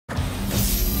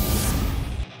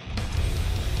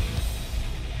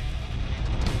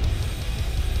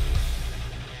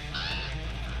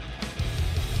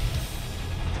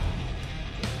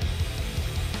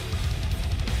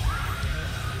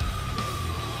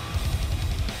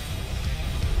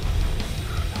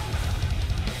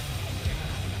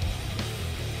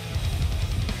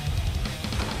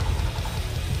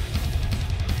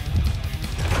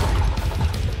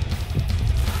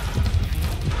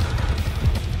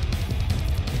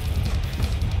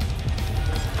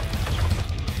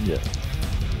Yeah.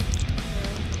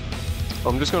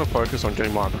 I'm just going to focus on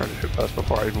getting my apprenticeship first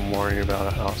before I even worry about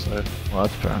a house. So. Well,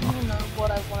 that's fair I enough. don't know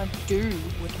what I want to do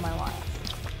with my life.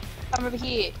 Come over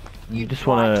here. You just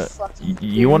want to, fucking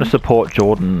you want to support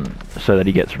Jordan so that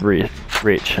he gets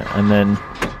rich, and then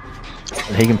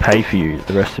he can pay for you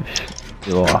the rest of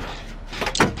your life.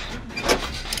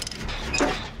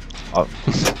 Oh,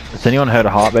 has anyone heard a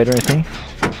heartbeat or anything?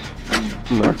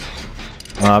 No.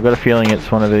 I've got a feeling it's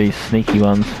one of these sneaky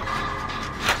ones.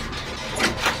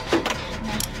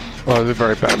 Oh, it's a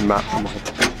very bad map.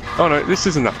 Oh no, this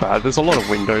isn't that bad. There's a lot of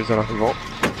windows that I forgot.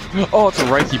 Oh, it's a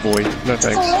Reiki boy. No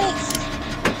thanks.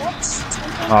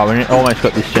 Oh, we almost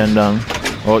got this gen done.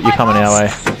 Oh, you're coming our way.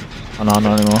 Oh no,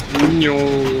 not anymore. No.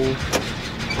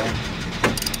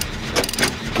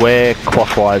 We're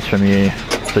clockwise from you,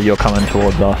 so you're coming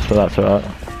towards us, but that's alright.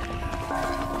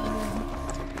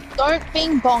 Don't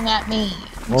bing bong at me.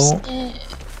 Well,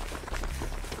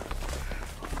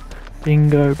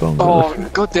 bingo bongo. Oh,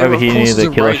 goddamn! Over here near the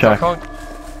killer shack.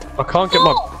 I can't get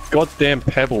my goddamn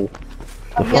pebble.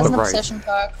 He has an Right. obsession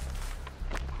perk.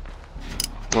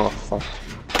 Oh fuck.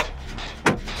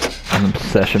 An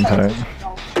obsession perk.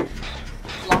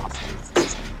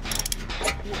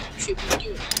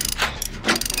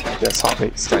 Yes,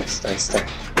 heartbeat. Stay.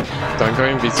 Don't go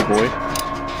invisible.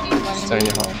 Stay in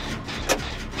your heart.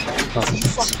 You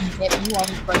fucking get me while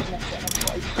we're breaking that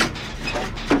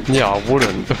down. Yeah, I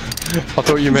wouldn't. I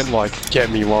thought you meant like, get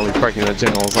me while he's breaking the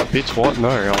gen. I was like, bitch, what? No,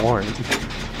 I won't.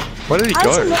 Where did he I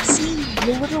go? did not see you.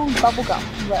 You're literally bubblegum.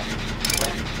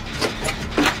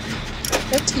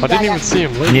 I didn't even see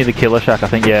him leave. Near the killer shack, I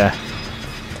think, yeah.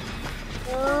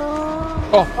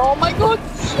 Oh my god,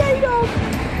 Shadow!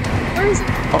 Where is he?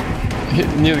 Oh,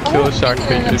 near the killer shack,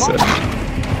 PJ said.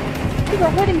 Dude, I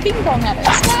heard him bing bong at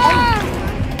us.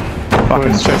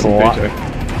 Fucking chasing slut. PJ.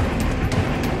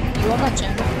 You want that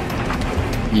gem?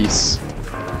 Yes.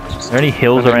 Are there any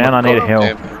hills around? I need a hill.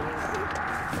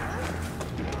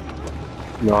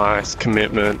 Nice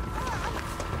commitment.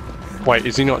 Wait,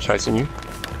 is he not chasing you?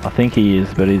 I think he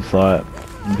is, but he's like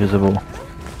invisible.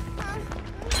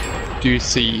 Do you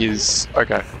see his...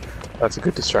 Okay, that's a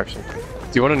good distraction.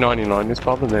 Do you want a 99 this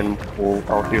pub and then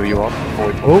I'll heal you up?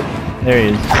 Oh, there he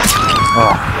is.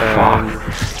 Oh,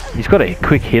 fuck. He's got a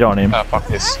quick hit on him. Ah, fuck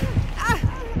this.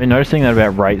 I've been noticing that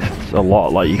about rates a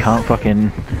lot. Like, you can't fucking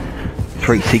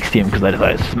 360 him because they just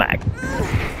like smack.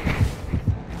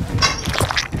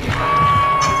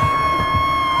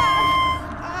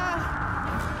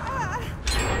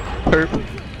 Poop.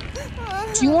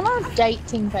 Do you want to date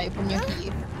thing, babe, when you're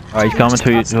here? Alright, he's coming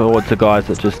towards the guys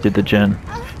that just did the gen.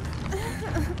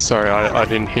 Sorry, I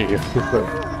didn't hear you.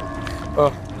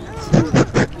 Oh.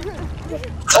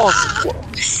 Oh,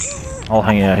 I'll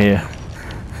hang out here.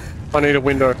 I need a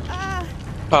window.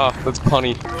 Ah, that's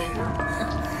punny.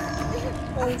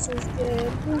 Oh, so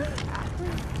scared.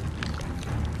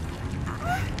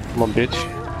 Come on, bitch.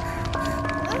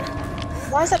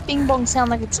 Why does that bing bong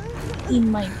sound like it's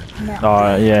in my mouth?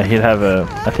 Oh, yeah, he'd have a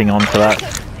thing on for that.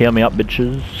 Heal me up,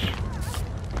 bitches.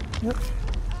 Yep.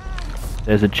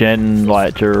 There's a gen,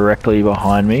 like, directly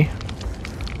behind me.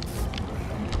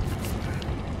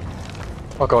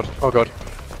 Oh god, oh god.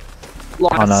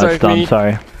 Light Oh no, save it's done, me.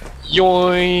 sorry.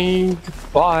 Yoink!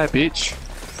 Bye, bitch.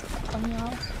 On the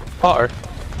eyes. Uh-oh.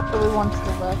 Probably one to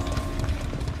the left.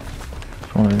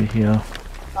 There's one over here.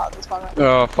 Oh, this one right.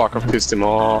 Oh, fuck, I've pissed him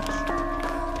off.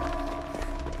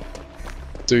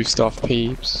 Do stuff,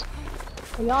 peeps.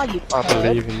 Where are you, I turd?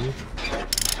 believe in you.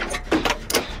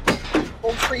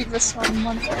 All three of us on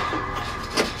one side.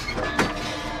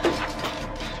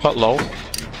 But lol.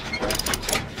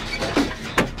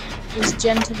 There's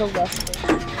Jen to the left.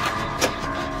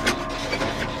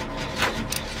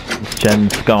 This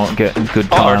gen's getting good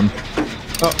time.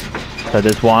 Oh. So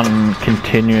there's one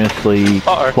continuously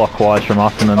clockwise from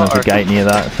us, and then there's a gate near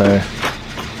that, so...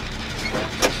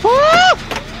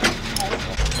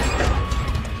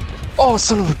 Oh,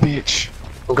 son of a bitch!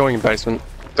 I'm going in basement.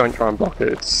 Don't try and block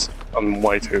it, I'm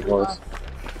way too close.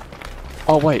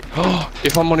 Oh wait,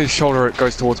 if I'm on his shoulder it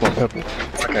goes towards my pebble.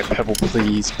 Okay, pebble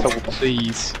please, pebble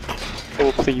please.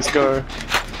 Pebble please go.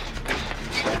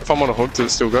 If I'm on a hook, does it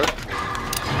still go?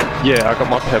 Yeah, I got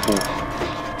my pebble.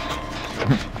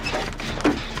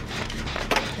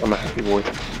 I'm a happy boy.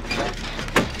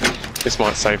 This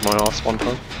might save my ass one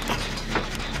time.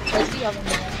 Where's the other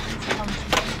one?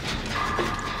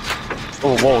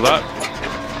 Oh whoa,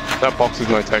 that box has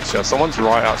no texture. Someone's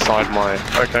right outside my...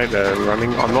 Okay, they're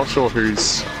running. I'm not sure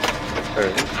who's... Who.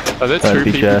 Are there two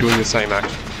people doing the same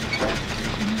action?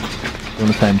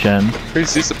 Doing the same gen.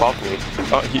 Who's this above me?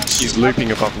 Oh, he's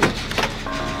looping above me.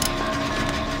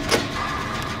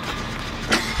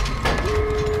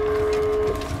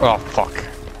 Oh fuck.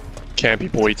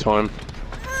 Campy boy time.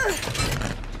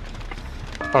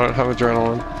 I don't have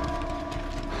adrenaline.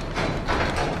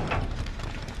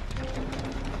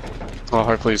 Oh,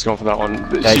 hopefully he's gone for that one.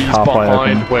 Gate's She's halfway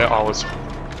behind open. where I was.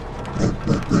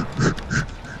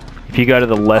 If you go to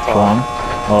the left one,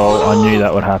 oh, I knew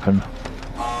that would happen.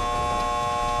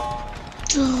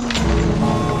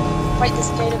 Wait, this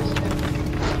gate over here.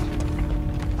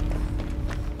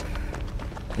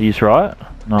 Are you right?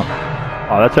 No.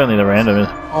 Oh, that's only the random.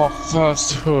 Oh,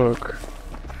 first hook.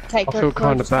 Okay, I feel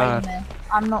kinda straight in bad. there.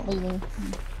 I'm not leaving.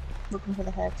 I'm looking for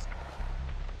the hex.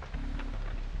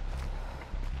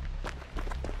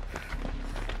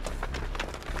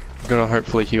 I'm gonna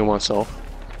hopefully heal myself.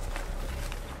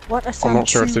 What? I I'm found not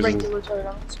sure if two this is- regular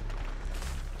totems.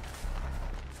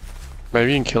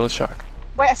 Maybe in Killer Shack.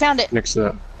 Wait, I found it! Next to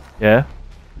that. Yeah?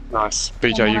 Nice.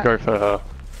 BJ, you go for her.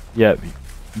 Yep.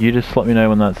 You just let me know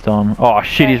when that's done. Oh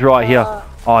shit, he's right here.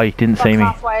 Oh, he didn't see me.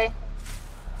 Halfway.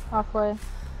 Halfway.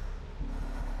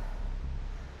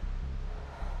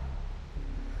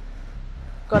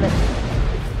 Got it.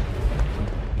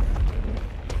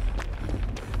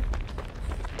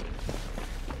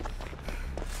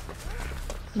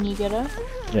 Can you get her?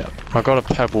 Yeah. I got a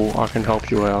pebble, I can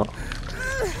help you out.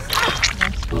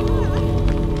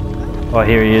 Oh,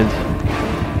 here he is.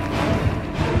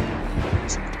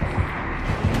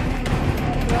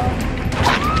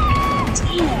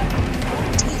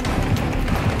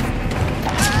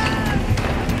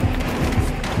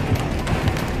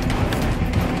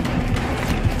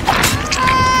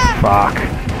 Fuck.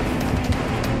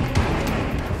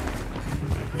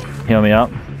 Heal me up.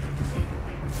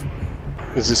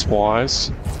 Is this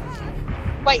wise?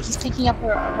 Wait, he's picking up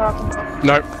her up on top.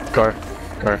 Nope. Go.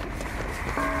 Go.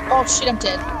 Oh shit, I'm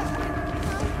dead.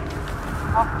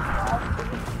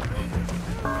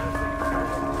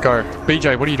 Go.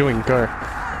 BJ, what are you doing? Go.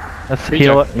 Let's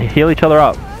BJ. heal each other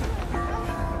up.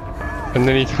 And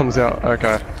then he comes out.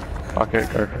 Okay. Okay,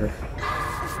 go for it.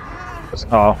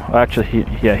 Oh, actually,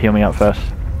 yeah, heal me up first.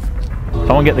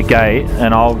 Someone get the gate,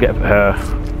 and I'll get her.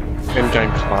 End game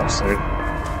collapse, dude.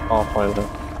 I'll play that.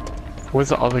 Where's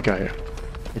the other gate?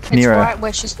 It's It's near right her.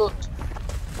 where she's looked.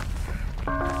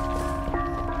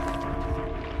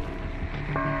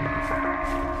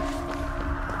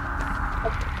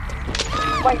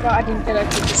 Wait, no, I didn't get her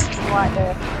because this is right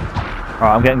there. Alright,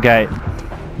 I'm getting gate.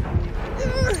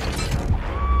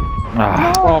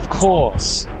 Ah, Oh, of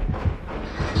course.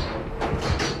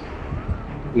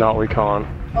 No, we can't.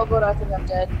 Oh god, I think I'm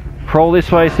dead. crawl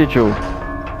this way, Sigil.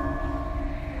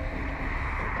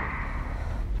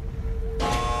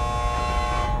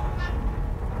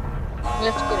 We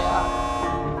have to get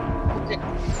out. Look at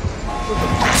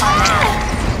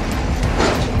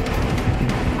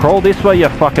Crawl this way, you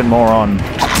fucking moron.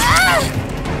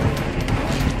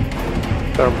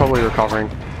 They're probably recovering.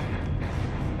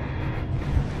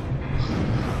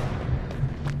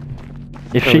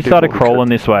 If Yeah, she we did started what we crawling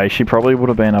could. this way, she probably would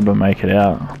have been able to make it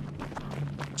out.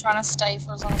 trying to stay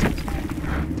for as long as I can.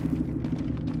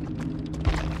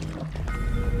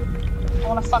 I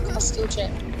wanna fuck up a skill check.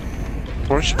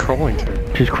 Where is she crawling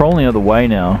to? She's crawling the other way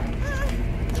now.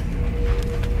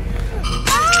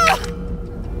 Yeah.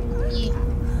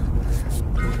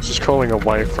 She's crawling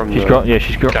away from She's the... got, yeah,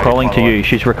 she's got gate, crawling by to the way. you.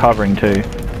 She's recovering too.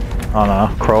 Oh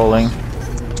no, crawling.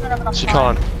 Turn up enough She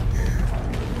time. can't.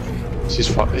 She's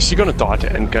is she gonna die to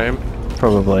endgame?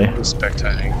 Probably. I'm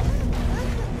spectating.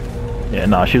 Yeah,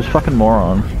 no, she was fucking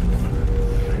moron.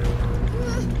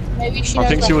 Maybe she I knows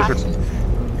think she we're was hacking.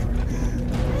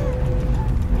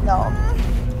 No.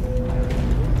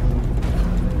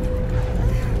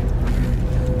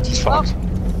 She's fucked.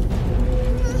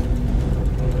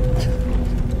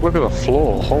 Look at the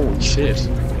floor, holy shit.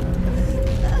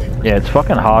 Yeah, it's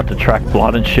fucking hard to track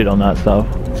blood and shit on that stuff.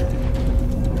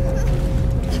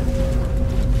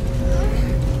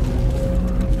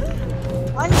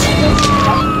 Why did she go for the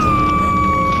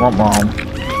Womp womp. gate?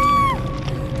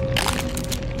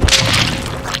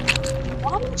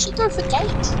 Why didn't she go for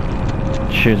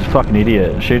gate? She was a fucking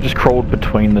idiot. She just crawled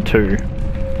between the two.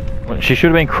 She should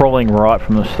have been crawling right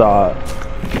from the start.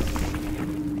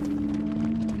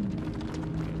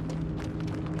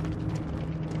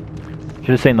 Should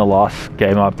have seen the last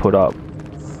game I put up.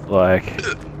 Like,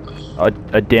 I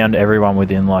downed everyone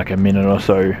within like a minute or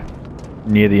so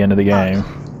near the end of the game.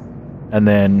 And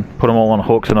then put them all on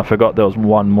hooks, and I forgot there was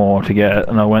one more to get,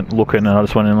 and I went looking, and I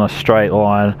just went in a straight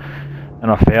line, and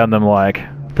I found them like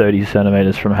 30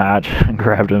 centimeters from hatch, and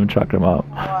grabbed them and chucked them up.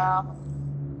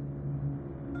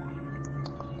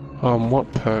 Oh wow. What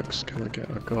perks can I get?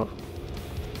 I got